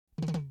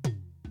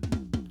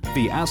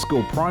the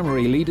ASCL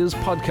Primary Leaders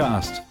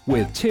podcast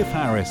with Tiff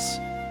Harris.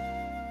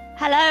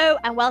 Hello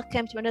and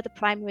welcome to another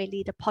Primary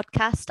Leader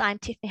podcast. I'm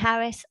Tiffany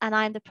Harris and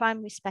I'm the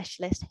Primary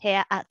Specialist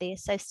here at the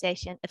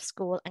Association of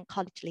School and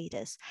College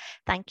Leaders.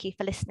 Thank you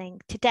for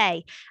listening.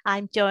 Today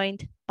I'm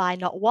joined by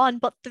not one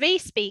but three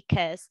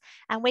speakers,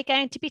 and we're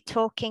going to be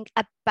talking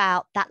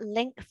about that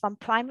link from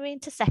primary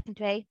into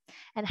secondary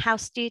and how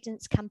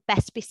students can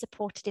best be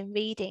supported in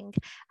reading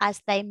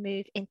as they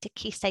move into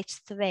Key Stage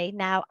 3.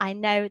 Now, I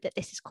know that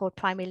this is called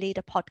Primary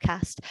Leader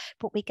podcast,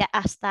 but we get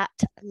asked that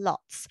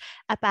lots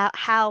about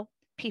how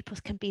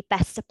pupils can be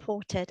best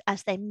supported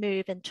as they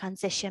move and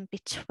transition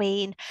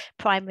between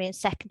primary and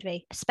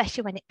secondary,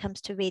 especially when it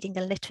comes to reading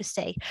and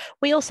literacy.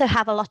 We also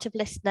have a lot of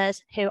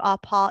listeners who are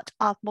part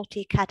of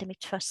multi-academy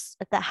trusts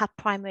that have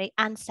primary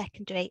and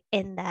secondary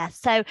in there.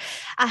 So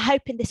I'm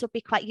hoping this will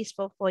be quite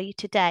useful for you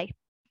today.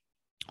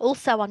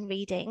 Also on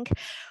reading,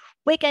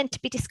 we're going to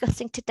be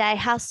discussing today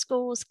how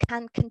schools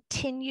can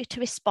continue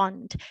to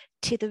respond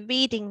to the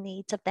reading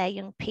needs of their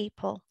young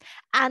people.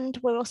 And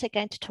we're also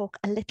going to talk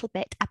a little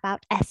bit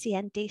about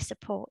SEND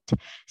support.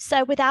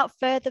 So without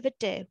further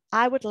ado,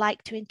 I would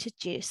like to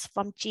introduce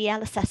from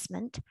GL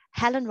Assessment,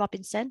 Helen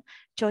Robinson,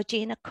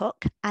 Georgina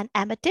Cook, and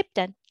Emma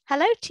Dibden.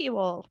 Hello to you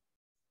all.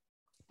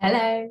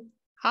 Hello.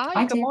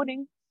 Hi, good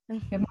morning.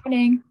 Good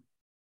morning.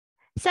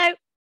 So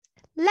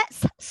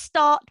let's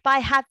start by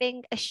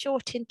having a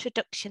short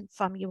introduction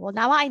from you all.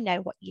 Now, I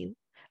know what you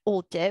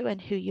all do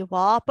and who you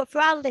are, but for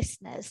our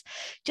listeners,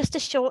 just a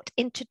short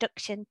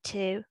introduction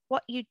to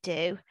what you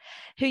do,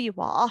 who you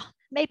are,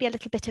 maybe a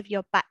little bit of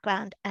your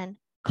background and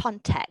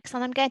context.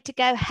 And I'm going to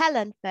go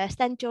Helen first,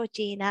 then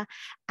Georgina,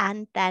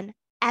 and then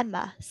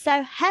Emma.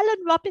 So Helen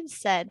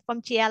Robinson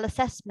from GL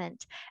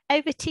Assessment,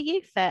 over to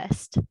you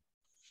first.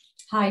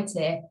 Hi,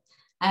 Tiff.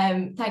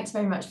 Thanks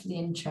very much for the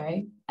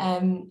intro.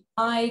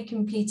 I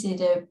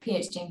completed a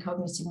PhD in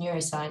cognitive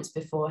neuroscience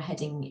before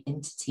heading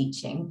into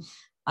teaching.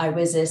 I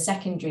was a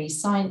secondary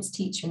science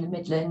teacher in the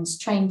Midlands,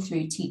 trained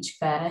through Teach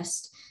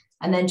First,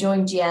 and then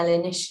joined GL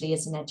initially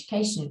as an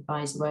education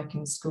advisor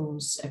working with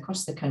schools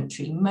across the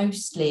country,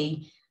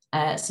 mostly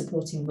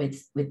supporting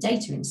with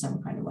data in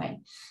some kind of way.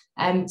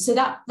 So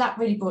that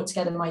really brought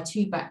together my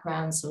two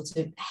backgrounds, sort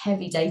of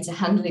heavy data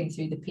handling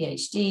through the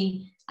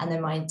PhD and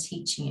then my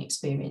teaching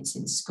experience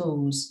in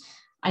schools.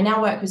 I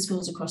now work with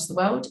schools across the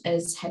world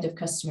as head of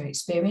customer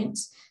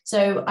experience.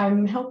 So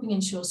I'm helping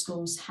ensure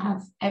schools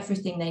have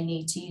everything they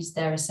need to use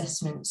their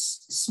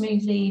assessments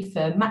smoothly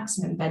for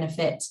maximum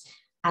benefit,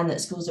 and that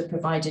schools are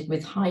provided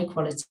with high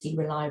quality,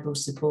 reliable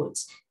support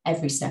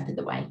every step of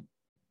the way.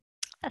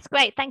 That's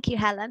great. Thank you,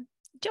 Helen.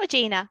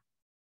 Georgina.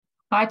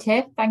 Hi,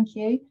 Tiff. Thank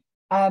you.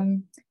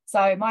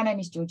 So my name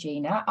is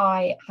Georgina.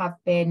 I have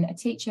been a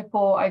teacher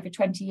for over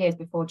 20 years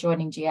before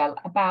joining GL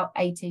about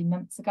 18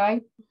 months ago.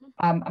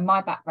 And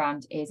my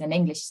background is an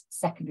English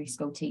secondary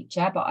school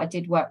teacher, but I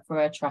did work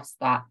for a trust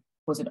that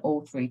was an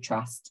all-through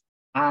trust.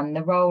 And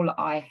the role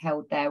I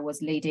held there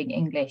was leading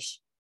English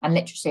and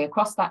literacy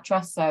across that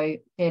trust, so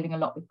dealing a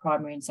lot with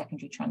primary and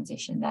secondary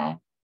transition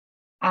there.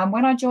 And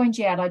when I joined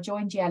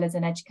GL as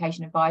an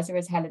education advisor,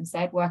 as Helen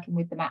said, working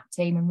with the MAP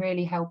team and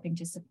really helping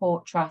to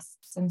support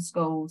trusts and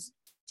schools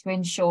to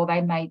ensure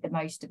they made the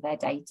most of their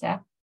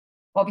data.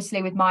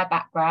 Obviously, with my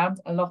background,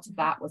 a lot of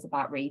that was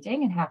about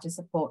reading and how to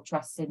support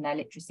trusts in their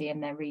literacy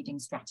and their reading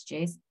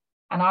strategies.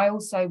 And I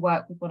also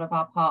work with one of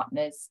our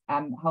partners,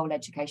 Whole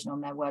Education,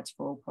 on their Words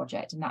for All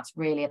project. And that's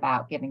really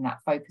about giving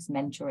that focused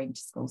mentoring to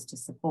schools to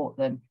support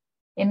them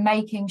in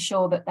making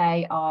sure that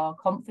they are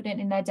confident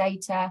in their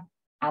data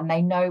and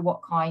they know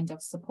what kind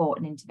of support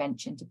and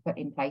intervention to put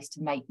in place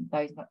to make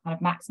those kind of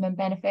maximum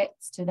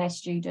benefits to their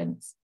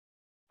students.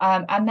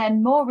 And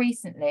then more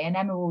recently, and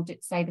Emma will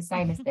say the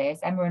same as this,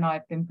 Emma and I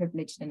have been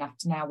privileged enough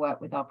to now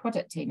work with our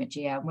product team at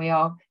GL. And we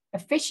are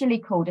officially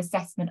called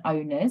assessment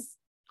owners,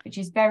 which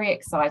is very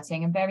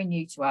exciting and very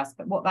new to us.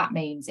 But what that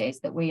means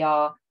is that we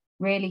are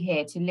really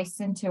here to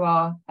listen to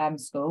our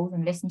schools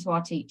and listen to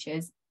our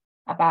teachers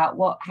about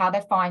how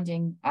they're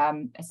finding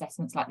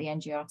assessments like the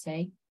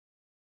NGRT,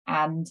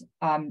 and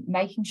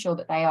making sure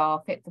that they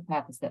are fit for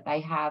purpose, that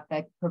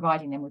they're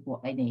providing them with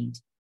what they need.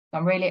 So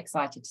I'm really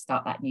excited to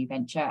start that new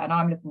venture, and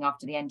I'm looking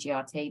after the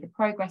NGRT, the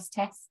progress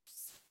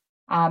tests,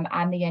 and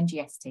the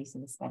NGST, so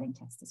the spelling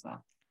test as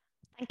well.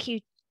 Thank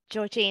you,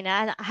 Georgina.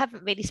 And I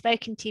haven't really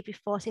spoken to you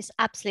before, so it's an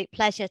absolute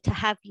pleasure to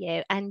have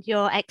you, and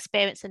your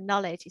experience and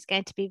knowledge is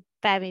going to be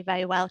very,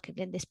 very welcomed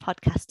in this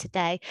podcast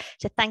today.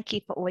 So thank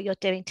you for all you're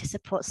doing to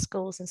support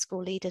schools and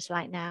school leaders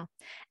right now.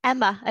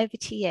 Emma, over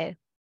to you.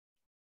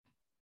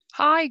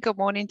 Hi, good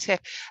morning, Tiff.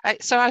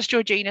 So as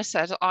Georgina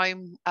said,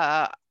 I'm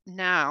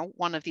now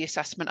one of the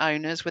assessment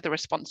owners with a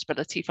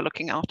responsibility for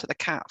looking after the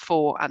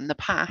CAT4 and the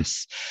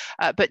PASS,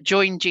 but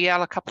joined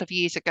GL a couple of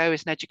years ago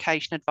as an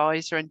education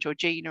advisor, and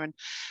Georgina and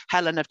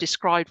Helen have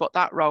described what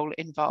that role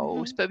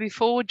involves. But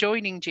before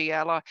joining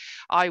GL,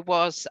 I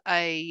was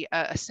a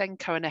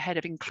SENCO and a head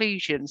of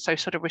inclusion, so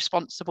sort of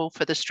responsible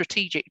for the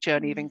strategic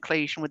journey of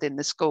inclusion within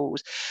the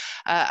schools,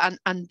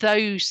 and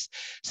those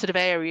sort of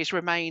areas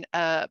remain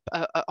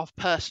of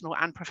personal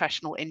and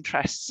professional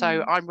interest.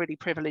 So I'm really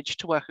privileged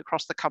to work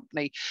across the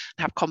company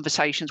and have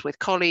conversations with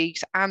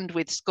colleagues and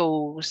with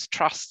schools,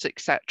 trusts,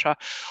 etc.,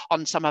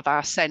 on some of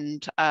our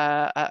SEND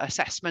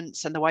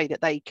assessments and the way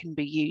that they can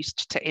be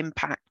used to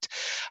impact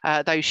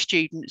those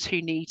students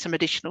who need some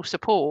additional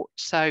support.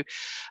 So,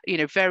 you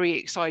know, very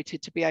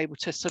excited to be able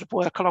to sort of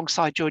work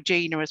alongside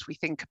Georgina as we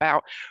think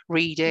about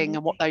reading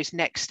and what those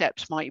next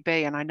steps might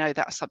be. And I know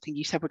that's something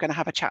you said we're going to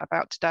have a chat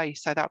about today,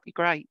 so that would be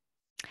great.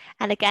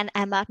 And again,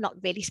 Emma, I've not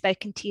really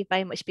spoken to you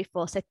very much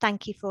before, so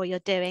thank you for all you're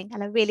doing.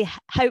 And I really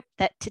hope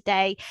that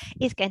today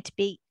is going to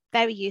be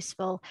very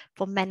useful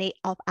for many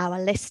of our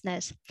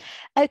listeners.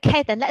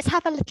 Okay, then let's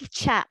have a little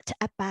chat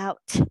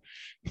about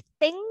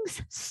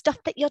things, stuff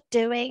that you're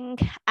doing,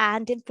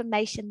 and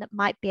information that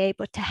might be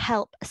able to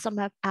help some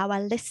of our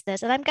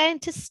listeners. And I'm going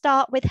to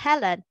start with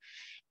Helen,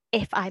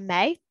 if I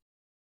may.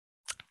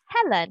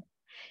 Helen,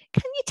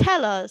 can you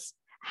tell us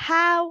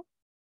how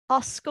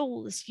are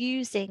schools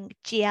using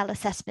GL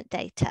assessment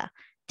data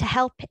to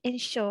help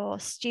ensure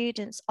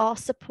students are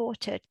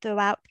supported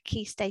throughout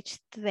Key Stage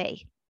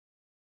 3?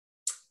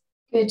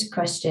 Good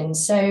question.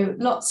 So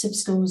lots of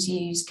schools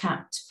use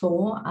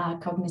CAT4, our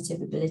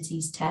cognitive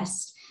abilities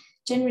test,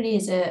 generally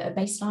as a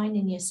baseline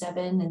in year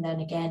 7 and then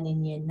again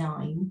in year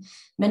 9.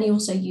 Many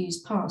also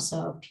use PASS,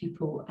 our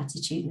pupil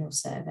attitudinal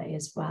survey,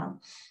 as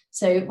well.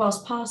 So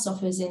whilst PASS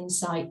offers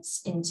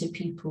insights into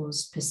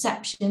pupils'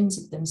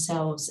 perceptions of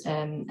themselves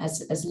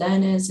as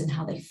learners and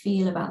how they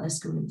feel about their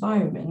school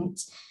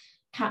environment,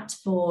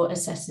 CAT4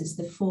 assesses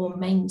the 4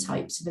 main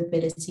types of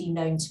ability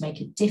known to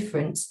make a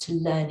difference to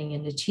learning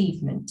and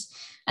achievement.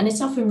 And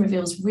it often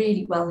reveals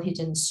really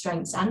well-hidden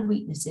strengths and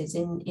weaknesses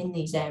in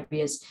these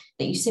areas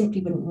that you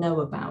simply wouldn't know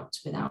about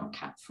without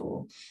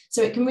CAT4.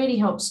 So it can really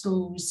help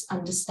schools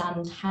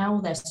understand how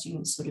their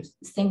students sort of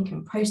think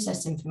and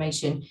process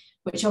information,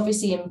 which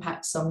obviously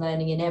impacts on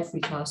learning in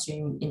every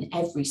classroom, in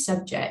every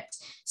subject.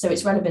 So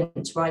it's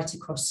relevant right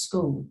across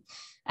school.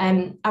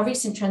 Our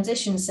recent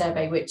transition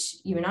survey, which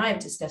you and I have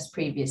discussed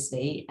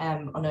previously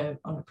on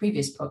a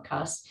previous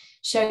podcast,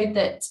 showed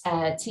that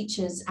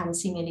teachers and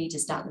senior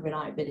leaders doubt the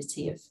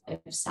reliability of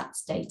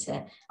SATS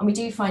data. And we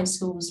do find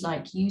schools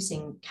like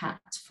using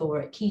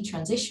CAT4 at key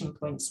transition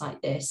points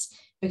like this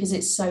because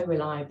it's so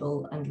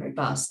reliable and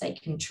robust. They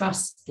can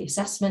trust the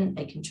assessment,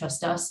 they can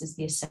trust us as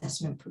the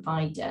assessment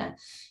provider.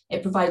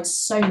 It provides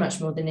so much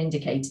more than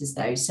indicators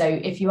though. So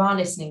if you are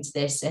listening to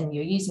this and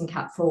you're using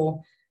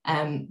CAT4,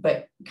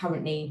 but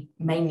currently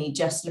mainly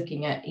just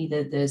looking at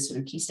either the sort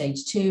of Key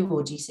Stage 2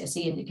 or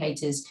GCSE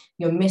indicators,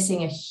 you're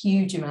missing a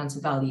huge amount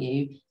of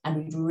value, and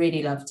we'd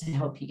really love to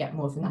help you get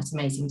more from that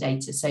amazing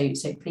data.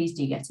 So please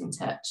do get in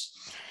touch.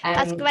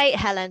 That's great,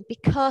 Helen,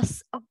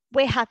 because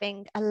we're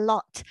having a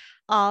lot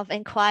of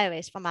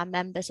inquiries from our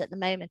members at the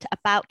moment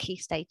about Key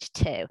Stage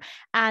 2,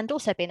 and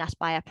also being asked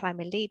by our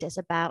primary leaders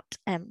about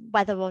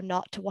whether or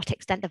not, to what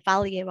extent, the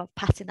value of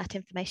passing that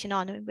information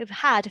on. I mean, we've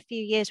had a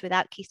few years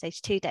without Key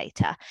Stage 2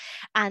 data,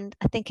 and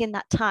I think in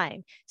that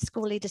time,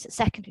 school leaders at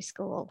secondary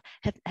school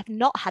have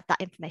not had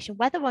that information.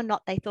 Whether or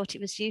not they thought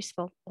it was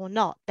useful or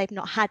not, they've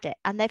not had it,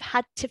 and they've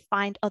had to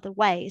find other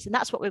ways. And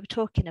that's what we were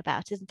talking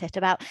about, isn't it?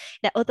 About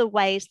other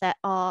ways that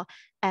are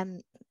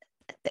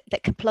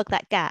that can plug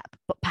that gap,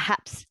 but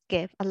perhaps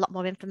give a lot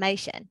more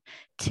information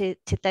to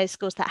those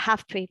schools that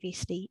have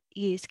previously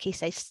used Key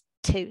Stage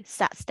 2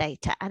 SATS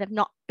data and have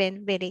not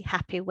been really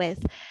happy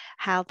with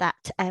how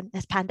that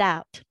has panned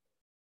out.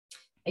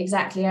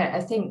 Exactly.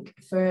 I think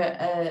for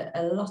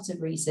a lot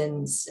of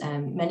reasons,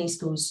 many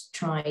schools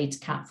tried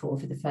CAT4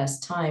 for the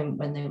first time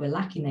when they were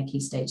lacking their Key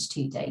Stage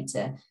 2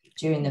 data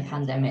during the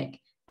pandemic.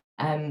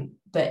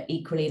 But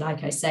equally,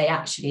 like I say,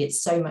 actually,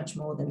 it's so much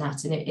more than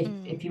that. And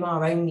if you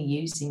are only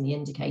using the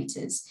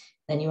indicators,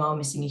 then you are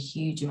missing a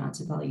huge amount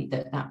of value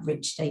that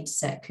rich data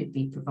set could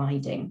be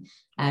providing.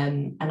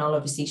 And I'll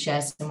obviously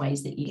share some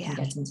ways that you can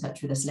get in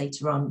touch with us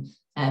later on.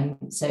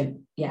 So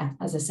yeah,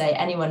 as I say,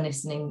 anyone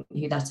listening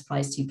who that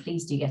applies to,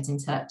 please do get in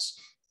touch.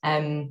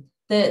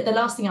 The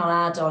last thing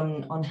I'll add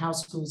on how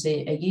schools are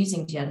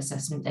using GL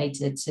assessment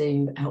data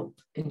to help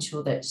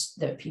ensure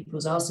that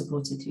pupils are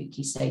supported through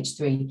Key Stage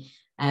 3.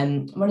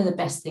 One of the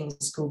best things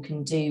a school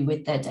can do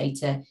with their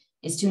data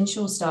is to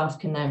ensure staff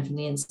can learn from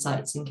the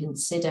insights and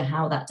consider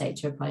how that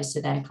data applies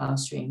to their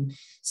classroom.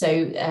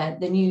 So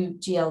the new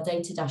GL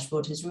data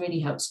dashboard has really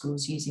helped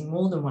schools using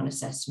more than one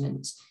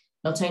assessment,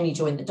 not only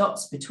join the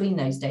dots between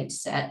those data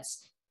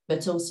sets,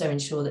 but also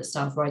ensure that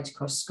staff right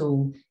across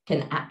school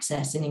can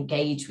access and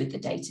engage with the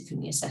data from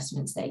the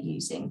assessments they're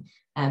using.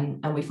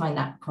 And we find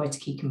that quite a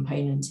key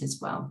component as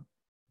well.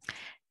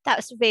 That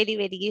was really,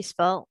 really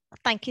useful.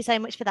 Thank you so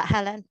much for that,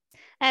 Helen.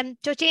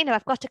 Georgina,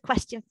 I've got a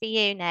question for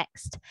you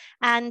next,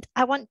 and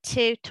I want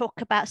to talk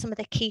about some of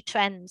the key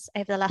trends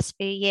over the last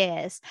few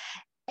years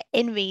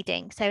in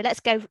reading. So let's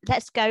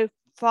go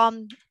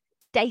from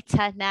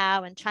data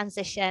now and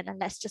transition, and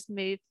let's just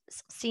move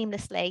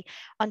seamlessly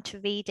onto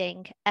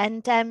reading.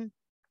 And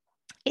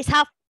it's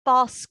how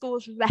far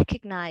schools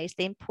recognise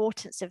the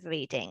importance of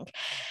reading,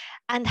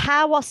 and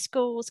how are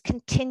schools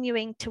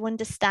continuing to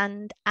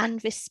understand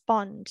and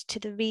respond to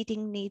the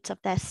reading needs of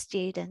their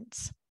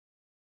students?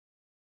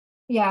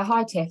 Yeah,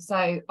 hi Tiff.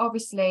 So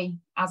obviously,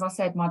 as I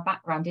said, my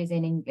background is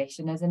in English,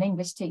 and as an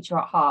English teacher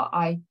at heart,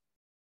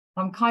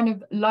 I'm kind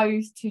of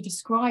loath to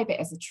describe it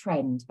as a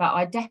trend, but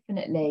I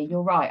definitely,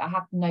 you're right, I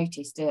have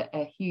noticed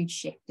a huge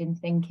shift in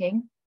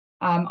thinking.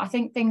 I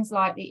think things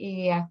like the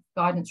EEF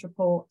guidance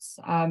reports,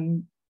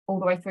 all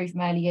the way through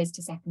from early years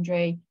to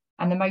secondary,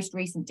 and the most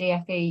recent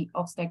DFE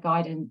Ofsted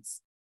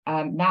guidance,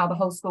 now the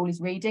whole school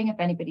is reading, if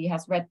anybody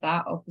has read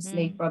that,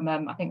 obviously from,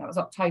 I think that was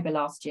October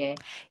last year.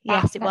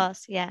 Yes, it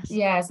was, yes.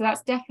 Yeah, so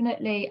that's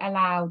definitely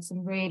allowed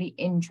some really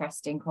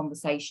interesting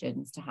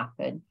conversations to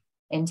happen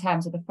in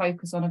terms of the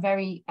focus on a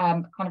very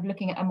kind of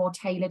looking at a more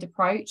tailored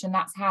approach. And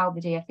that's how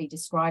the DFE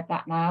described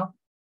that now,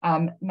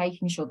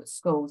 making sure that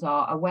schools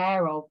are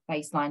aware of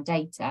baseline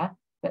data,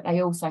 but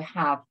they also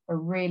have a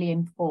really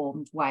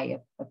informed way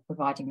of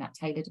providing that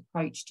tailored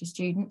approach to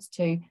students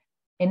to,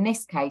 in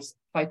this case,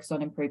 focus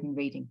on improving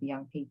reading for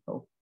young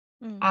people.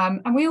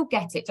 And we all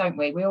get it, don't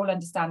we? We all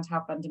understand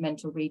how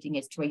fundamental reading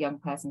is to a young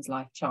person's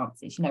life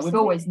chances. You know, we've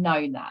always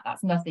known that.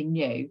 That's nothing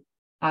new.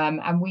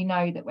 And we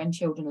know that when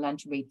children learn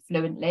to read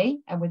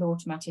fluently and with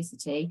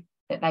automaticity,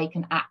 that they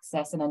can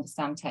access and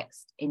understand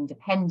text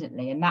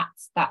independently. And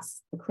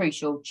that's the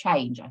crucial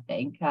change, I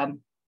think.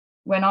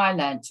 When I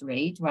learned to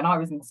read, when I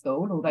was in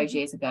school all those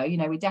years ago, you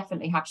know, we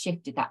definitely have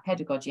shifted that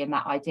pedagogy and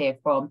that idea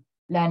from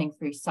learning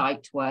through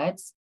sight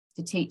words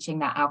to teaching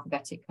that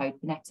alphabetic code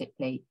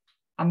phonetically.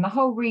 And the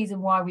whole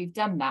reason why we've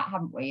done that,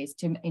 haven't we, is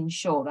to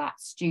ensure that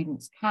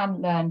students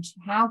can learn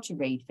how to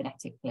read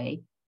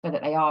phonetically so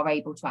that they are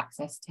able to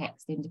access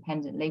text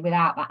independently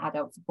without that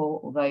adult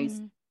support or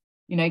those,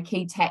 you know,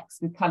 key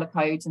texts with colour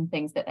codes and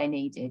things that they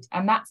needed.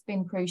 And that's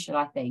been crucial,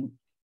 I think,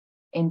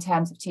 in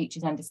terms of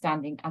teachers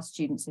understanding as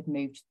students have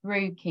moved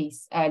through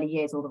early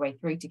years all the way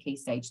through to Key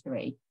Stage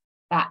 3,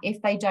 that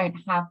if they don't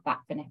have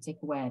that phonetic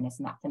awareness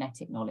and that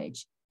phonetic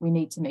knowledge, we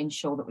need to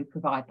ensure that we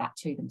provide that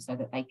to them so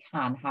that they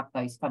can have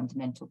those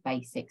fundamental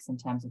basics in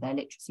terms of their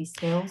literacy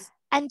skills.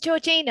 And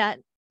Georgina,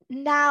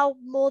 now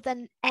more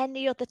than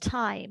any other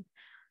time,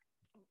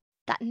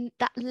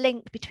 that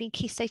link between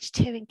Key Stage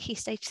 2 and Key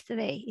Stage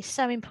 3 is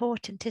so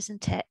important,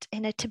 isn't it?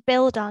 You know, to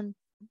build on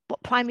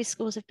what primary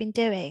schools have been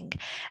doing,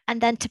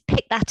 and then to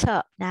pick that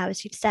up now,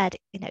 as you've said,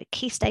 you know,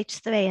 Key Stage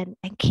 3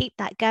 and keep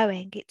that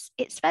going.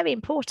 It's very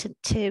important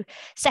to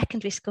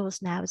secondary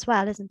schools now as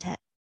well, isn't it?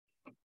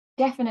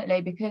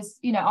 Definitely, because,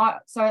 you know,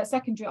 at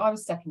secondary, I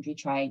was secondary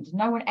trained.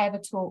 No one ever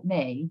taught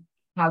me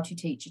how to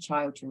teach a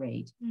child to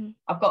read.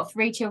 I've got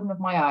 3 children of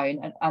my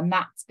own, and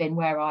that's been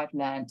where I've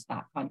learned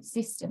that kind of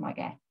system, I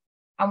guess.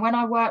 And when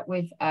I work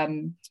with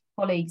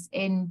colleagues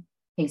in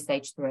Key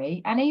Stage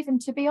 3, and even,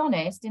 to be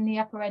honest, in the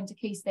upper end of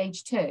Key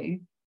Stage 2,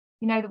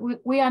 you know,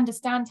 we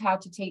understand how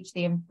to teach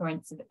the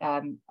inference of,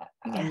 and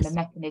the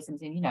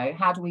mechanisms, and, you know,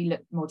 how do we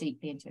look more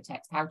deeply into a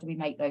text? How do we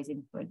make those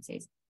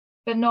inferences?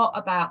 But not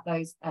about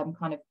those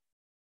kind of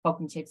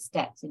cognitive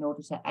steps in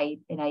order to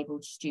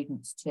enable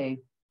students to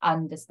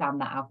understand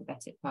that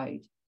alphabetic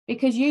code.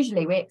 Because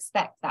usually we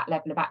expect that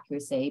level of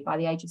accuracy by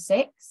the age of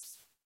 6.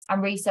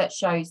 And research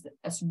shows that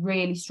a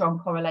really strong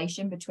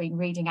correlation between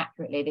reading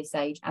accurately at this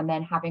age and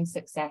then having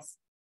success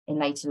in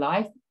later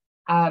life,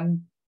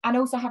 and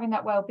also having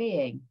that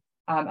well-being.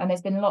 And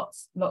there's been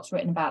lots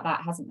written about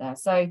that, hasn't there?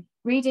 So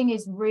reading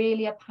is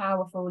really a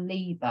powerful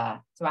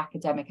lever to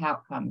academic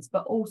outcomes,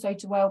 but also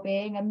to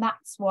well-being. And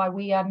that's why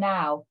we are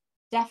now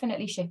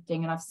definitely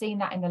shifting. And I've seen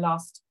that in the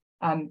last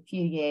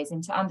few years,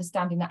 into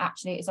understanding that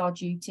actually it's our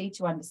duty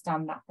to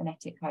understand that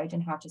phonetic code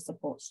and how to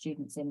support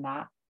students in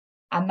that.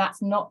 And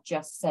that's not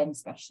just SEND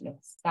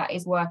specialists. That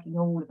is working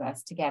all of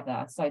us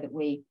together so that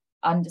we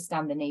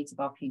understand the needs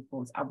of our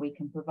pupils and we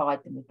can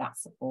provide them with that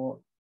support,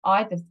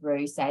 either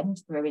through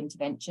SEND, through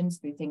interventions,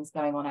 through things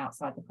going on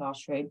outside the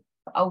classroom,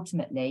 but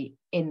ultimately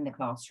in the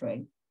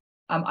classroom.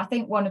 I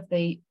think one of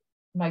the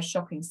most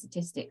shocking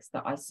statistics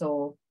that I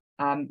saw,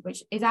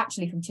 which is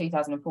actually from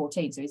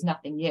 2014, so it's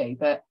nothing new,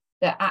 but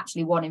that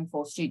actually 1 in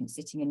 4 students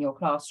sitting in your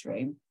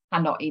classroom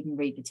cannot even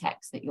read the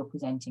text that you're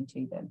presenting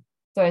to them.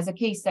 So as a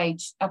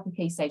upper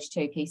Key Stage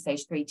 2, Key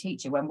Stage 3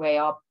 teacher, when we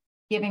are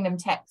giving them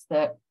texts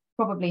that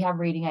probably have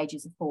reading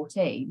ages of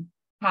 14,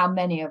 how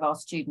many of our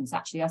students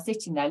actually are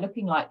sitting there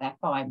looking like they're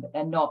fine, but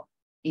they're not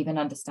even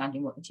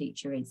understanding what the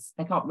teacher is.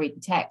 They can't read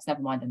the text,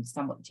 never mind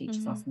understand what the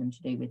teacher's asking them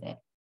to do with it.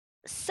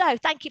 So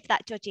thank you for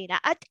that, Georgina.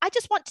 I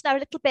just want to know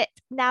a little bit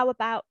now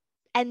about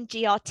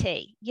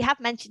NGRT. You have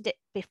mentioned it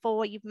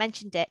before, you've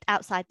mentioned it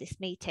outside this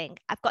meeting.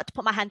 I've got to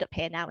put my hand up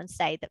here now and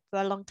say that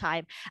for a long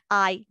time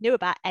I knew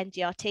about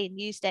NGRT and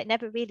used it,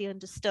 never really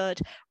understood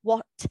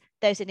what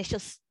those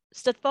initial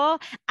stood for.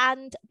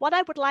 And what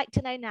I would like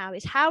to know now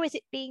is, how is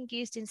it being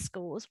used in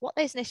schools, what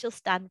those initials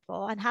stand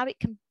for, and how it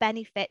can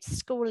benefit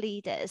school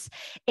leaders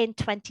in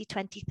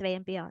 2023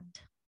 and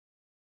beyond?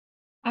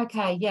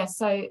 Okay, yeah,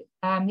 so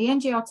the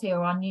NGRT,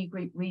 or our new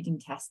group reading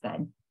test,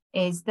 then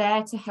is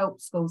there to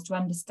help schools to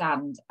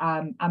understand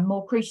and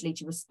more crucially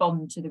to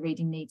respond to the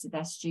reading needs of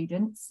their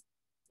students.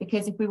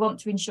 Because if we want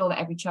to ensure that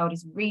every child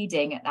is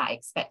reading at that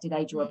expected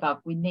age or above,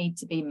 we need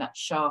to be much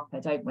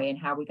sharper, don't we, in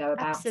how we go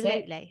about it.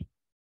 Absolutely.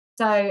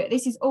 So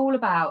this is all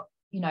about,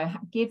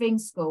 giving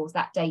schools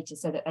that data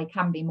so that they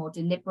can be more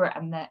deliberate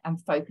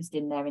and focused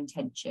in their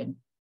intention.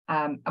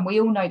 And we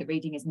all know that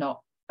reading is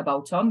not a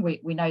bolt-on.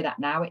 We know that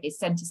now. It is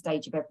centre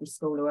stage of every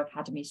school or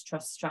academy's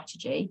trust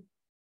strategy.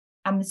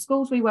 And the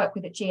schools we work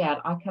with at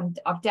GL,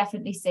 I've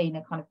definitely seen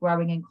a kind of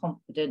growing in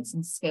confidence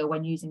and skill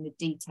when using the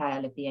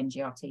detail of the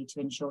NGRT to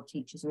ensure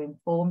teachers are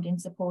informed in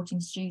supporting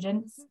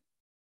students.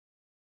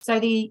 So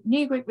the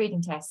new group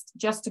reading test,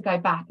 just to go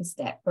back a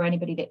step for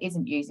anybody that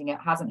isn't using it,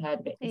 hasn't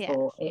heard of it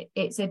before,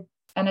 it's an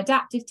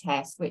adaptive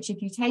test, which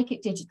if you take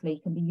it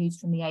digitally can be used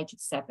from the age of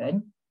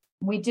 7.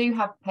 We do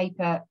have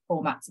paper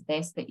formats of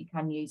this that you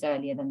can use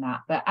earlier than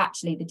that, but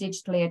actually the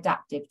digitally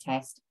adaptive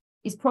test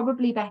is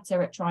probably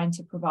better at trying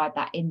to provide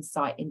that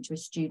insight into a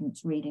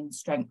student's reading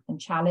strength and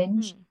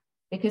challenge,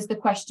 because the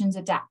questions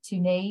adapt to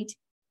need.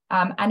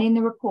 And in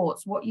the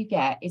reports, what you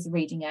get is a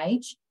reading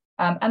age.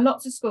 And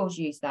lots of schools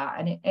use that.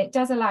 And it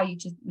does allow you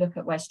to look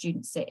at where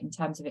students sit in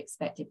terms of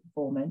expected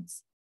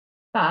performance.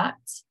 But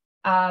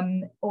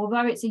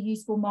although it's a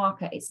useful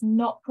marker, it's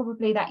not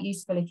probably that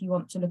useful if you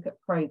want to look at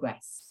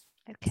progress.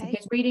 Okay.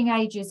 Because reading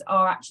ages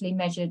are actually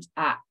measured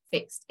at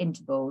fixed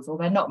intervals, or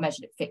they're not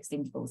measured at fixed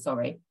intervals,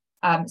 sorry.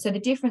 So the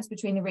difference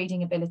between the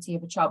reading ability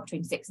of a child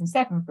between 6 and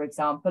 7, for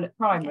example, at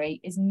primary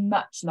is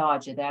much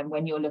larger than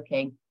when you're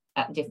looking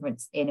at the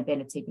difference in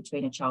ability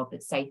between a child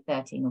that's, say,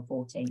 13 or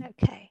 14.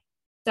 Okay.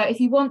 So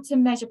if you want to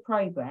measure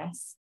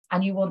progress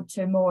and you want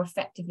to more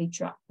effectively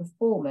track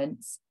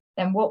performance,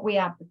 then what we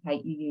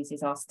advocate you use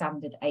is our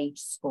standard age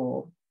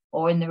score,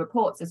 or in the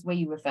reports as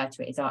we refer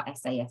to it is our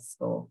SAS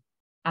score.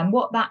 And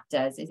what that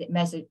does is it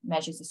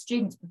measures a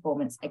student's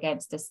performance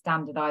against a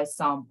standardised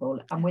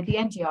sample. And with the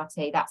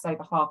NGRT, that's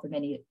over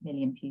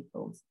 500,000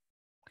 pupils.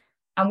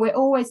 And we're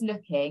always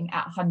looking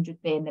at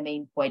 100 being the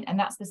mean point. And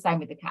that's the same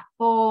with the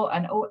CAT4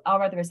 and all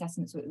our other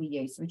assessments that we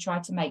use. So we try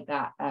to make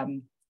that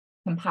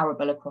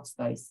comparable across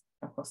those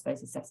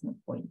assessment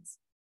points.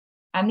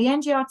 And the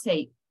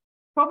NGRT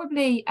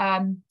probably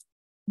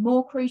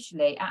more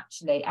crucially,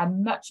 actually,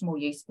 and much more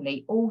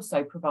usefully,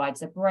 also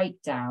provides a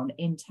breakdown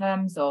in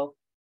terms of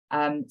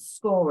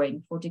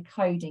scoring for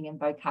decoding and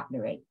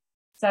vocabulary.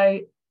 So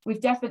we've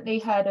definitely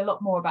heard a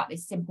lot more about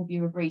this simple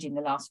view of reading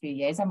the last few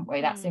years, haven't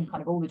we? That's in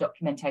kind of all the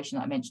documentation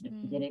that I mentioned at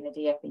the beginning, the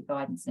DFE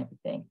guidance and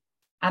everything.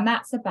 And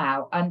that's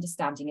about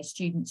understanding a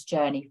student's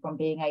journey from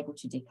being able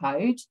to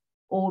decode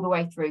all the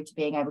way through to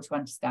being able to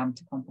understand,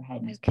 to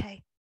comprehend.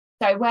 Okay.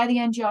 So where the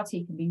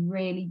NGRT can be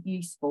really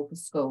useful for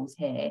schools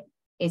here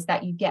is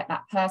that you get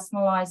that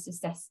personalised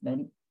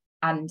assessment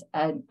and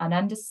an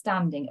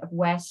understanding of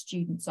where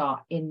students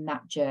are in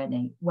that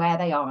journey, where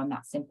they are on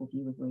that simple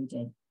view of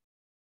reading.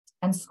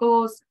 And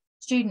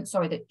students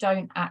that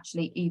don't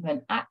actually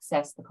even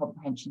access the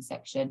comprehension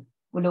section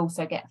will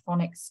also get a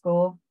phonics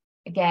score.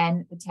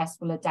 Again, the test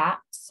will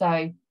adapt.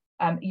 So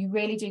you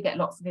really do get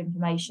lots of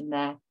information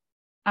there.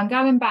 And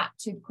going back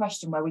to the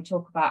question where we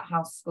talk about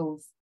how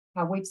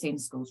we've seen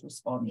schools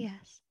respond.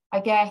 Yes. I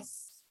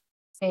guess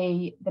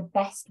the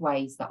best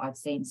ways that I've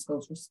seen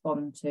schools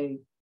respond to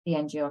the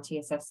NGRT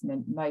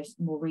assessment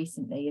more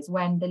recently is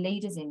when the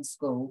leaders in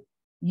school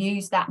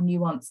use that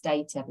nuanced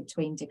data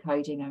between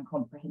decoding and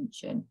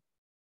comprehension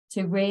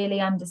to really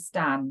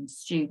understand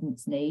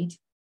students' need.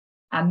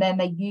 And then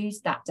they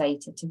use that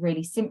data to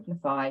really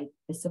simplify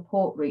the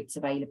support routes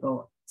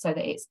available so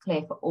that it's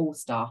clear for all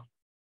staff,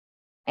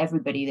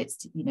 everybody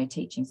that's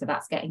teaching. So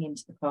that's getting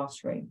into the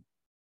classroom.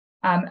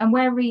 And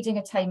where reading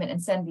attainment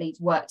and SEND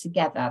leads work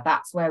together,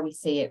 that's where we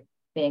see it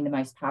being the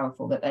most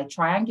powerful, that they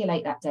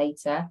triangulate that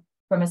data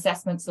from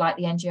assessments like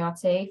the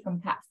NGRT,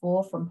 from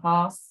CAT4, from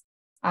PASS,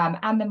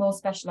 and the more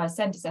specialised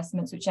SEND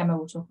assessments, which Emma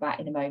will talk about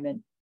in a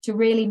moment, to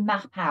really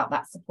map out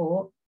that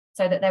support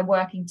so that they're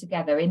working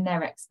together in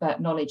their expert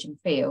knowledge and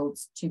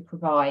fields to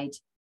provide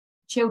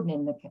children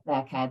in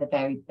their care the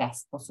very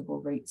best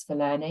possible routes for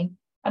learning.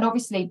 And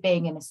obviously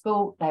being in a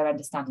school, they're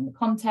understanding the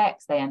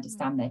context, they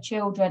understand their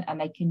children,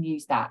 and they can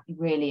use that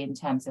really in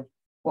terms of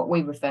what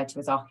we refer to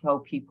as our whole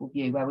pupil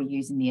view, where we're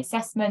using the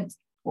assessment,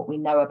 what we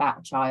know about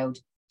a child,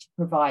 to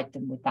provide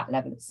them with that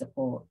level of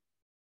support.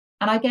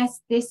 And I guess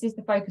this is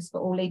the focus for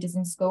all leaders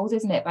in schools,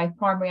 isn't it? Both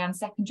primary and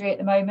secondary at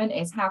the moment,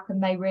 is how can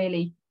they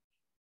really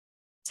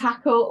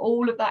tackle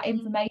all of that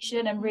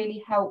information and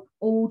really help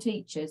all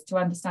teachers to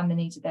understand the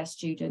needs of their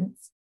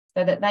students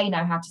so that they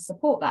know how to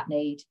support that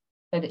need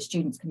so that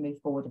students can move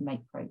forward and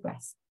make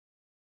progress.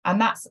 And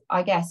that's,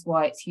 I guess,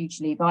 why it's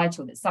hugely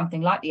vital that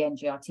something like the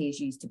NGRT is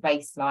used to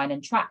baseline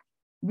and track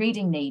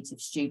reading needs of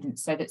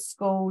students so that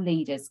school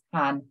leaders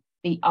can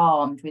be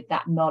armed with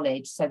that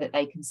knowledge so that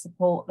they can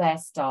support their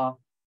staff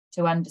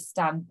to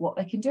understand what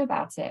they can do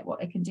about it, what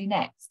they can do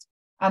next.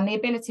 And the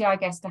ability, I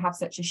guess, to have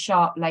such a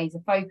sharp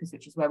laser focus,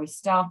 which is where we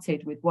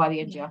started with why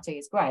the NGRT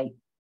is great,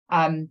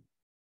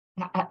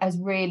 has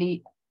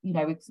really, you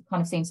know, we've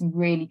kind of seen some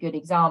really good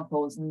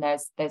examples, and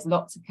there's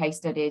lots of case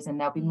studies, and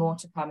there'll be more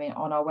to come in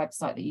on our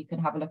website that you can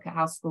have a look at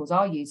how schools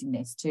are using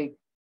this to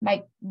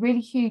make really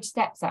huge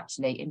steps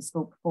actually in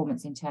school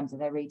performance in terms of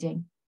their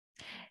reading.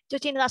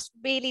 Georgina, that's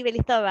really,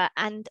 really thorough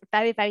and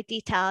very, very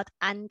detailed.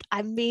 And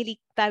I'm really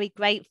very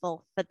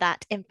grateful for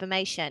that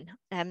information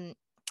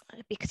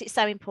because it's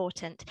so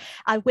important.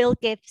 I will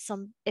give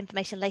some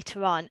information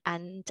later on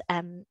and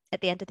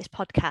at the end of this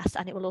podcast,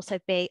 and it will also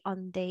be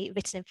on the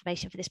written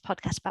information for this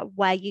podcast about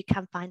where you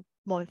can find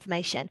more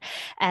information.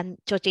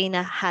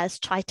 Georgina has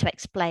tried to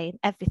explain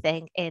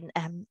everything in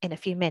a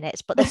few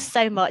minutes, but there's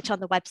so much on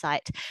the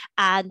website,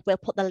 and we'll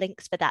put the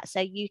links for that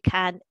so you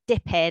can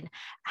dip in,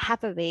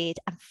 have a read,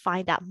 and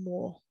find out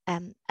more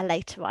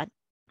later on.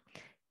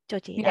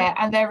 Georgina. Yeah,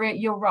 and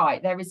you're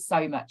right, there is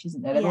so much,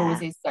 isn't there? There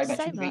always is so much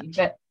in reading,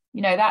 but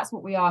you know, that's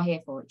what we are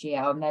here for at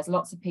GL, and there's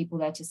lots of people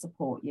there to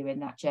support you in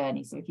that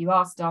journey. So if you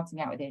are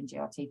starting out with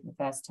NGRT for the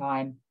first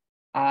time,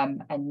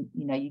 and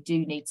you know, you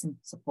do need some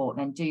support,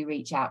 then do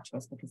reach out to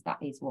us, because that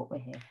is what we're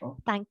here for.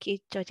 Thank you,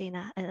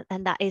 Georgina,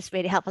 and that is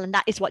really helpful, and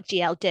that is what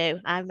GL do.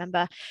 I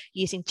remember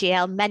using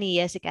GL many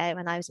years ago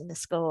when I was in the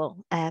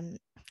school, and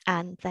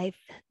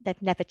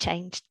they've never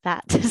changed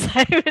that.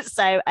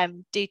 so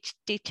do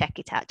check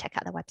it out, check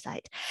out the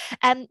website.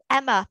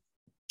 Emma,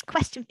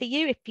 question for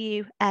you, if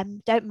you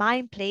don't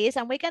mind, please.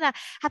 And we're going to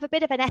have a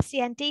bit of an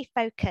SEND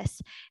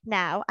focus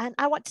now, and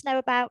I want to know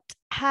about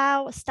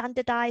how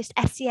standardized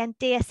SEND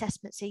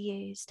assessments are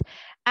used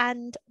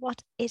and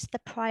what is the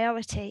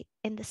priority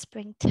in the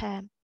spring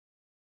term.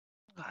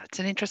 It's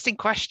an interesting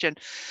question.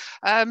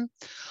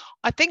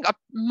 I think I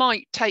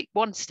might take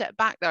one step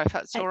back though, if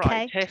that's all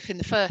right, Tiff, in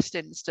the first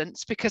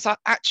instance, because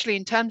actually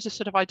in terms of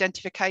sort of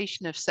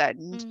identification of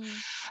SEND,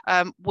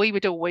 we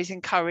would always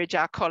encourage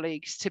our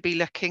colleagues to be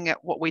looking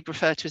at what we'd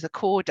refer to as a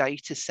core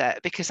data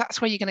set, because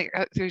that's where you're going to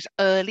get those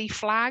early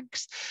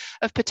flags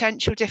of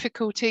potential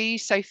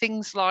difficulties. So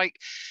things like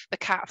the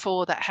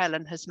CAT4 that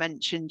Helen has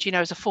mentioned, you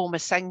know, as a former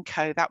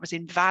SENCO, that was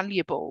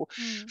invaluable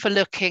for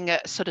looking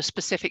at sort of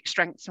specific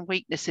strengths and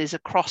weaknesses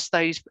across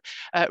those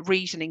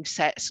reasoning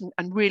sets,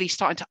 and really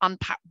starting to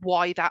unpack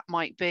why that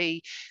might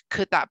be.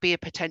 Could that be a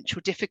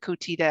potential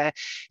difficulty there?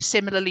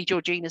 Similarly,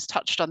 Georgina's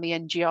touched on the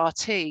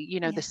NGRT, you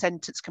know, the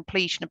sentence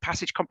completion and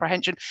passage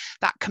comprehension,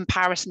 that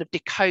comparison of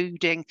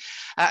decoding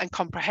and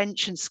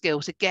comprehension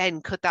skills. Again,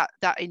 could that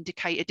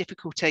indicate a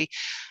difficulty?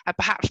 And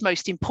perhaps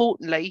most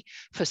importantly,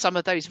 for some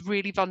of those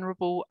really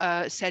vulnerable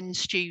SEND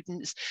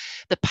students,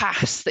 the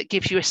PASS that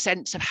gives you a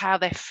sense of how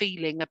they're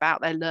feeling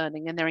about their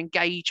learning and their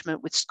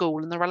engagement with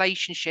school and the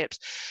relationships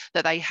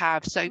that they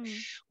have. So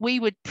we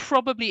would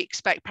probably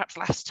expect, perhaps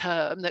last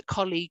term, that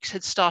colleagues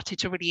had started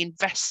to really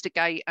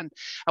investigate, and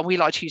we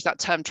like to use that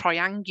term,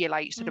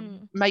 triangulate, sort of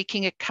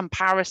making a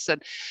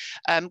comparison,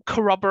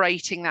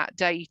 corroborating that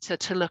data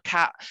to look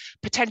at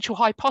potential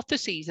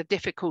hypotheses of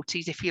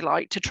difficulties, if you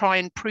like, to try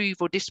and prove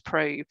or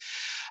disprove.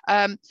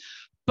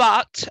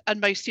 But,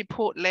 and most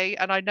importantly,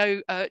 and I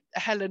know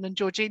Helen and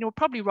Georgina will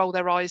probably roll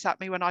their eyes at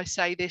me when I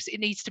say this, it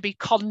needs to be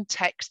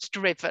context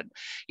driven,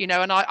 you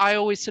know, and I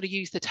always sort of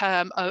use the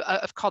term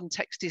of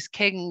context is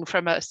king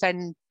from a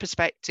SEND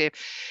perspective.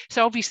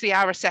 So obviously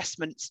our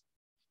assessments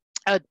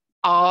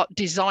are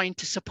designed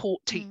to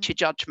support teacher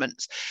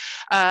judgments,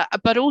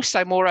 but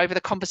also moreover the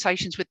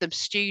conversations with them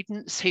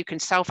students who can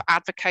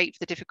self-advocate for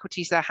the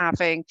difficulties they're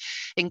having,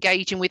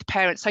 engaging with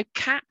parents. So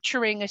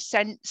capturing a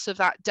sense of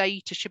that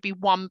data should be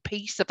one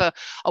piece of a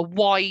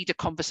wider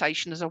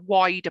conversation, as a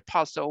wider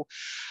puzzle,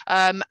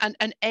 and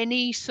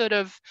any sort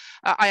of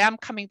I am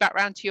coming back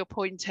round to your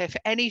point here,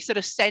 for any sort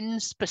of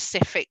SEND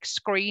specific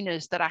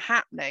screeners that are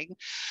happening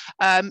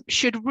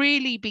should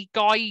really be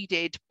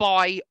guided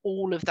by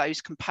all of those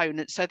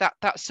components. So that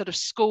sort of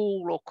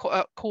school or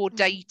core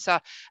data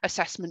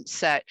assessment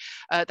set,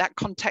 that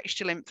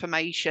contextual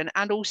information,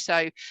 and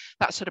also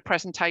that sort of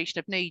presentation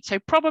of needs. So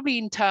probably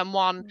in term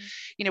one,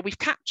 you know, we've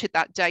captured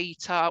that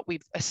data,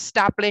 we've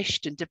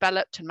established and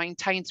developed and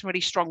maintained some really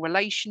strong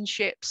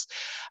relationships,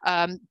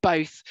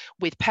 both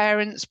with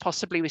parents,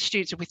 possibly with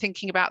students. If we're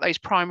thinking about those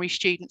primary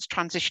students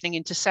transitioning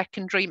into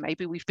secondary,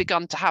 maybe we've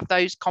begun to have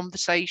those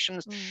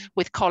conversations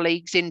with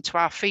colleagues into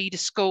our feeder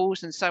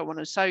schools and so on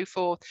and so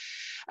forth.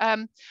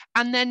 And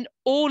then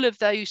all of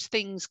those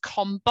things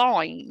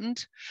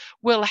combined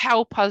will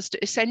help us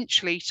to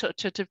essentially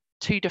to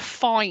to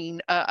define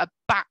a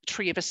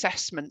battery of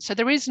assessment. So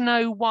there is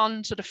no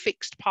one sort of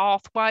fixed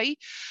pathway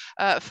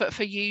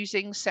for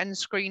using SEND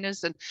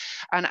screeners.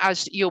 And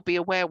as you'll be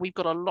aware, we've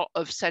got a lot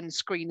of SEND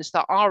screeners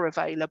that are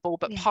available,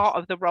 but Yes. part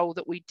of the role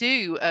that we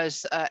do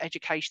as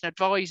education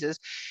advisors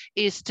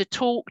is to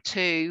talk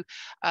to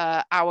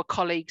our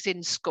colleagues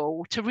in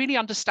school to really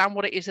understand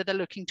what it is that they're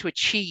looking to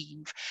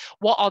achieve,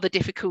 what are the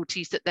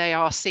difficulties that they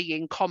are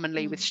seeing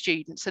commonly with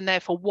students, and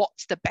therefore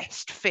what's the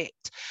best fit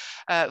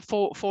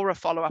for a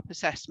follow-up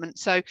assessment.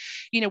 So,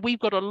 you know, we've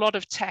got a lot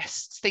of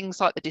tests, things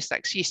like the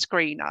dyslexia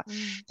screener,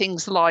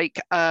 things like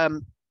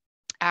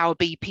our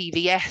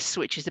BPVS,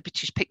 which is the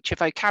British Picture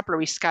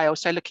Vocabulary Scale,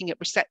 so looking at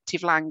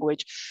receptive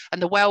language,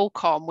 and the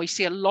Wellcom. We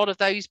see a lot of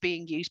those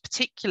being used,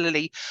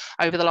 particularly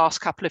over the last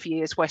couple of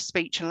years where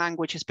speech and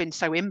language has been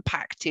so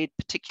impacted,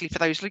 particularly for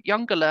those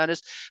younger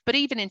learners. But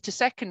even into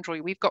secondary,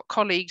 we've got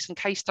colleagues and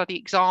case study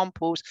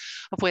examples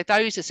of where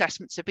those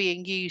assessments are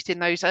being used in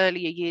those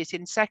earlier years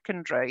in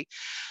secondary.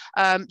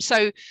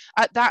 So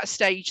at that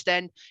stage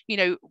then, you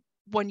know,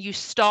 when you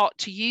start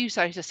to use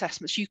those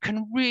assessments, you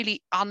can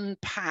really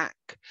unpack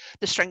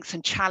the strengths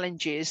and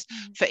challenges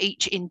for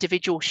each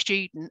individual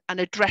student and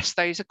address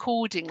those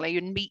accordingly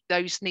and meet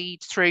those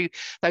needs through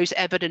those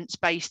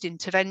evidence-based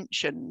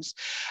interventions.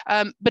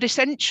 But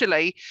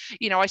essentially,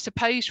 you know, I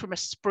suppose from a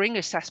spring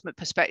assessment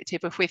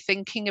perspective, if we're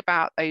thinking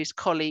about those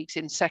colleagues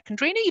in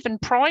secondary and even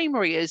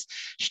primary as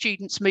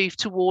students move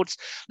towards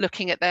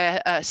looking at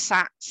their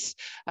SATs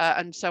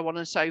and so on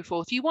and so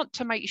forth, you want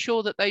to make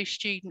sure that those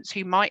students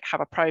who might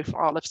have a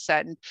profile of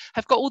SEND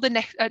have got all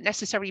the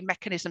necessary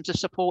mechanisms of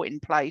support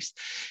in place.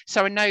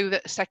 So I know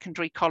that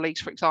secondary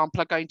colleagues, for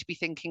example, are going to be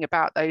thinking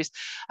about those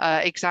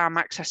exam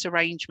access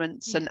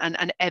arrangements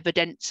and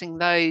evidencing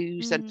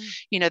those. And,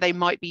 you know, they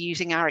might be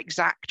using our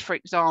Exact, for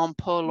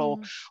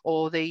example,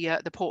 or the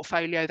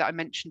portfolio that I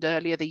mentioned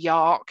earlier, the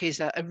YARC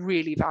is a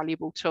really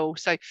valuable tool.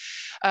 So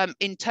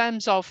in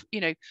terms of, you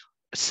know,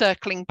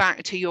 circling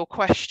back to your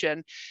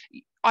question,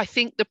 I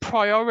think the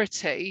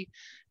priority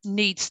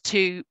needs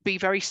to be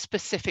very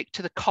specific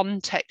to the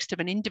context of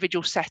an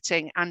individual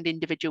setting and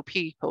individual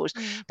pupils.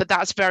 But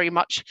that's very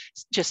much,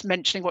 just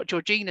mentioning what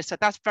Georgina said,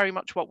 that's very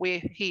much what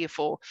we're here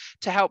for,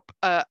 to help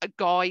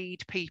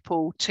guide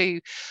people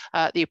to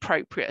the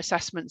appropriate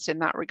assessments in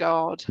that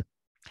regard.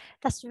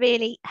 That's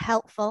really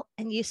helpful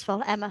and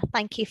useful, Emma.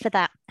 Thank you for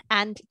that.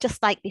 And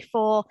just like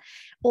before,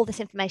 all this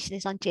information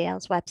is on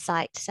GL's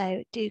website.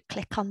 So do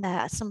click on there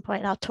at some point.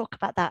 And I'll talk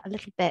about that a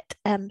little bit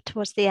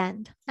towards the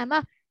end.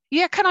 Emma?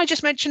 Yeah, can I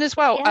just mention as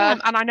well,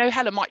 and I know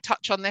Helen might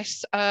touch on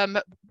this,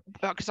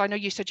 because I know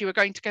you said you were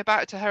going to go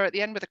back to her at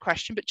the end with a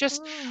question, but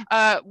just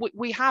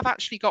we have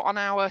actually got on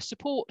our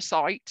support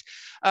site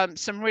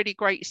some really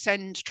great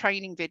SEND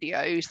training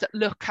videos that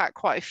look at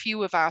quite a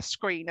few of our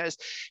screeners.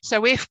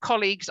 So if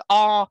colleagues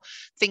are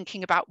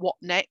thinking about what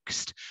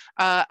next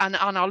and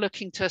are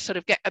looking to sort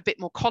of get a bit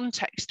more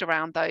context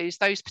around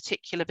those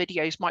particular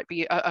videos might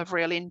be of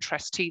real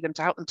interest to them,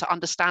 to help them to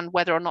understand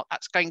whether or not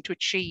that's going to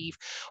achieve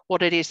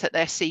what it is that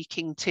they're seeking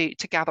to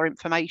gather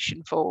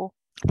information for.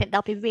 I think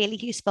they'll be really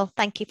useful.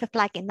 Thank you for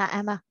flagging that,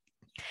 Emma.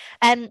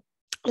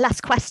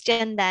 Last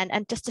question then,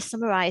 and just to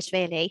summarise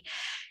really,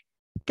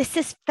 this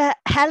is for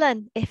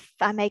Helen, if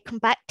I may come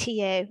back to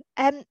you.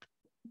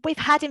 We've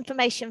had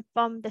information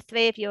from the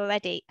three of you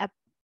already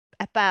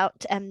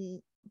about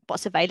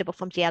what's available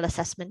from GL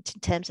Assessment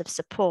in terms of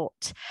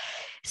support.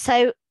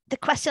 So the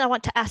question I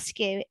want to ask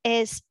you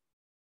is,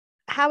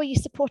 how are you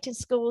supporting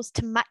schools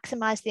to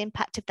maximise the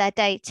impact of their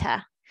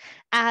data?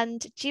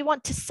 And do you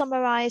want to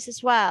summarise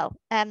as well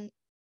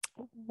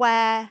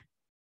where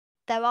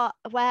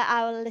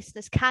our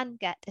listeners can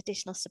get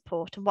additional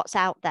support and what's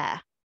out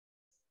there?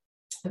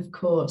 Of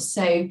course.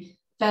 So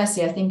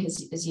firstly, I think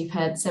as you've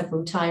heard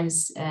several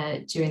times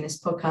during this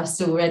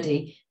podcast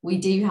already, we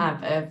do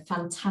have a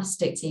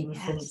fantastic team of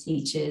former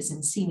teachers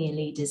and senior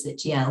leaders at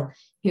GL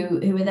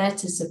who are there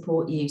to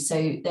support you. So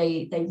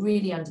they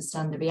really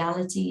understand the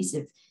realities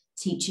of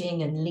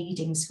teaching and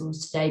leading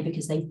schools today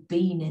because they've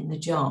been in the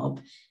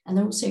job, and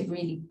they're also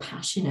really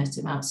passionate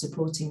about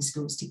supporting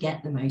schools to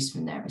get the most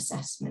from their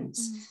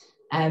assessments.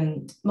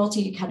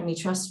 Multi Academy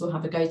Trust will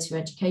have a go-to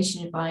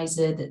education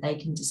advisor that they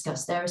can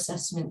discuss their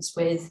assessments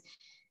with.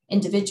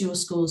 Individual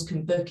schools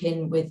can book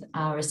in with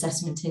our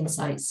Assessment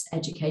Insights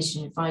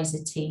education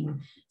advisor team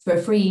for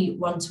a free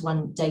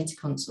one-to-one data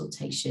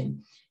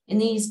consultation. In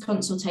these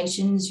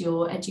consultations,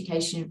 your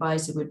education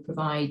advisor would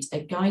provide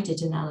a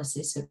guided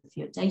analysis of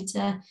your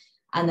data,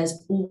 and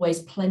there's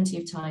always plenty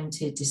of time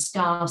to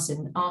discuss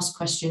and ask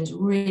questions,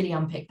 really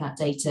unpick that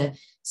data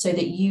so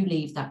that you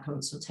leave that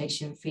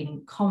consultation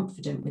feeling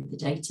confident with the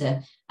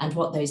data and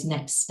what those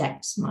next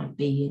steps might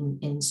be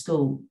in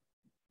school.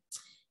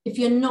 If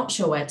you're not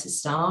sure where to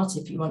start,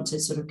 if you want to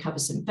sort of cover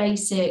some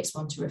basics,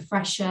 want a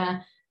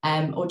refresher,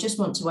 or just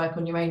want to work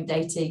on your own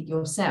data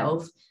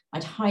yourself,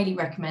 I'd highly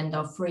recommend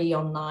our free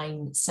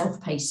online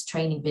self-paced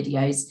training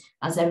videos.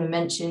 As Emma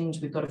mentioned,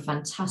 we've got a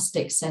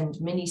fantastic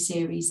SEND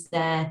mini-series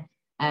there,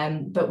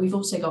 but we've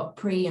also got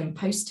pre and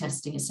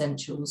post-testing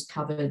essentials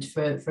covered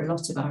for a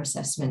lot of our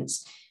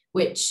assessments.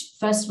 which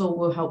first of all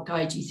will help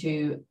guide you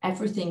through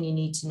everything you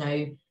need to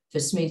know for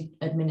smooth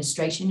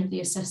administration of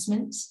the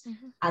assessments.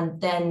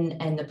 And then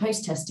in the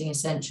post-testing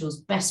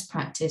essentials, best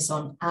practice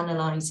on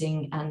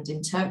analysing and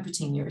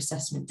interpreting your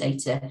assessment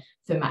data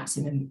for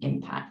maximum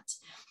impact.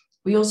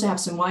 We also have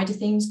some wider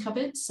themes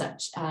covered,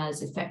 such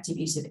as effective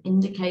use of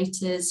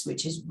indicators,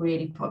 which is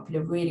really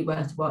popular, really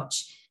worth a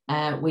watch.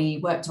 We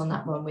worked on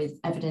that one with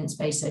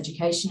evidence-based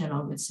education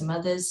along with some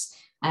others.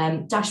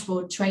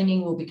 Dashboard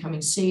training will be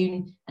coming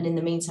soon. And in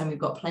the meantime, we've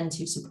got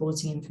plenty of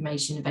supporting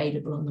information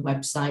available on the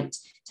website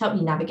to help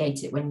you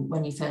navigate it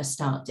when you first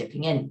start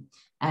dipping in.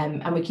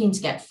 And we're keen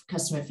to get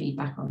customer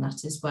feedback on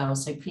that as well.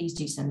 So please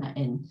do send that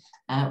in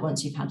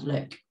once you've had a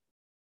look.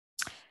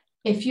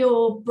 If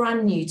you're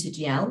brand new to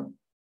GL,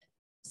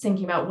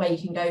 thinking about where you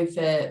can go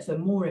for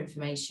more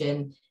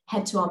information,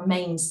 head to our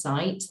main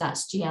site,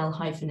 that's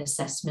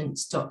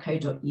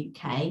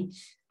gl-assessments.co.uk.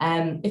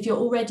 If you're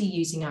already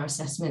using our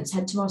assessments,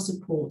 head to our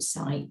support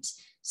site,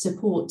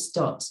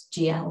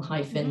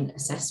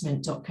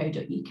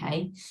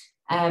 support.gl-assessment.co.uk.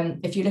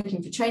 If you're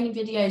looking for training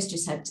videos,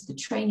 just head to the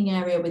training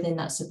area within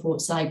that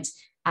support site.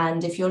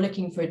 And if you're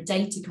looking for a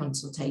data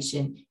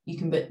consultation, you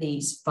can book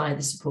these via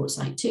the support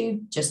site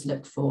too. Just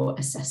look for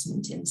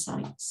Assessment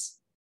Insights.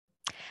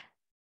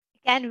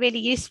 Again, really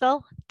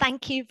useful.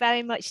 Thank you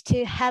very much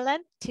to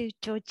Helen, to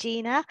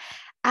Georgina,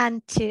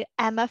 and to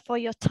Emma for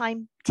your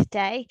time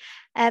today.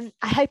 I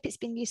hope it's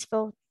been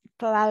useful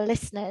for our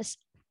listeners.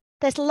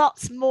 There's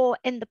lots more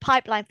in the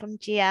pipeline from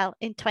GL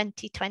in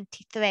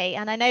 2023.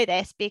 And I know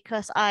this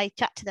because I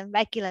chat to them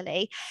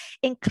regularly,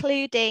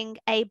 including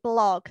a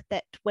blog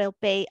that will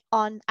be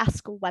on our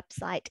school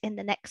website in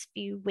the next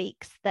few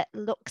weeks that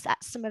looks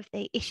at some of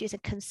the issues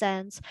and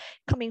concerns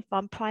coming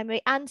from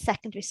primary and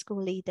secondary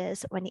school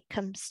leaders when it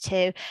comes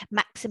to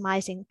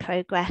maximising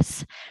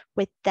progress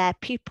with their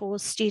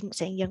pupils,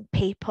 students and young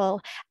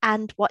people,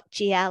 and what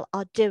GL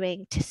are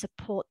doing to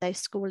support those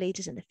school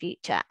leaders in the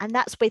future. And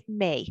that's with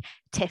me,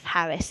 Tiff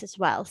Harris, as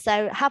well.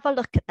 So have a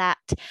look at that.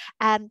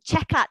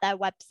 Check out their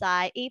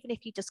website, even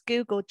if you just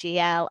Google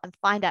GL and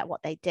find out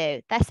what they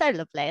do. They're so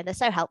lovely and they're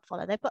so helpful,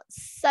 and they've got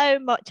so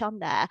much on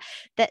there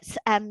that's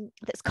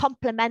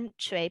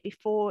complementary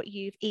before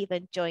you've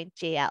even joined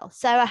GL.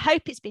 So I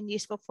hope it's been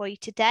useful for you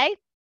today.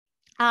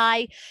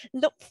 I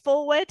look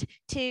forward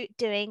to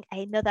doing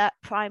another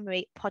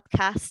primary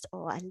podcast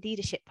or a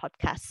leadership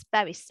podcast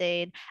very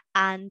soon,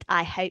 and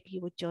I hope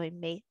you will join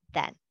me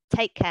then.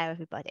 Take care,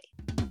 everybody.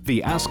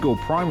 The ASCL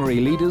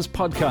Primary Leaders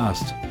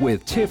Podcast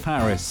with Tiff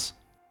Harris.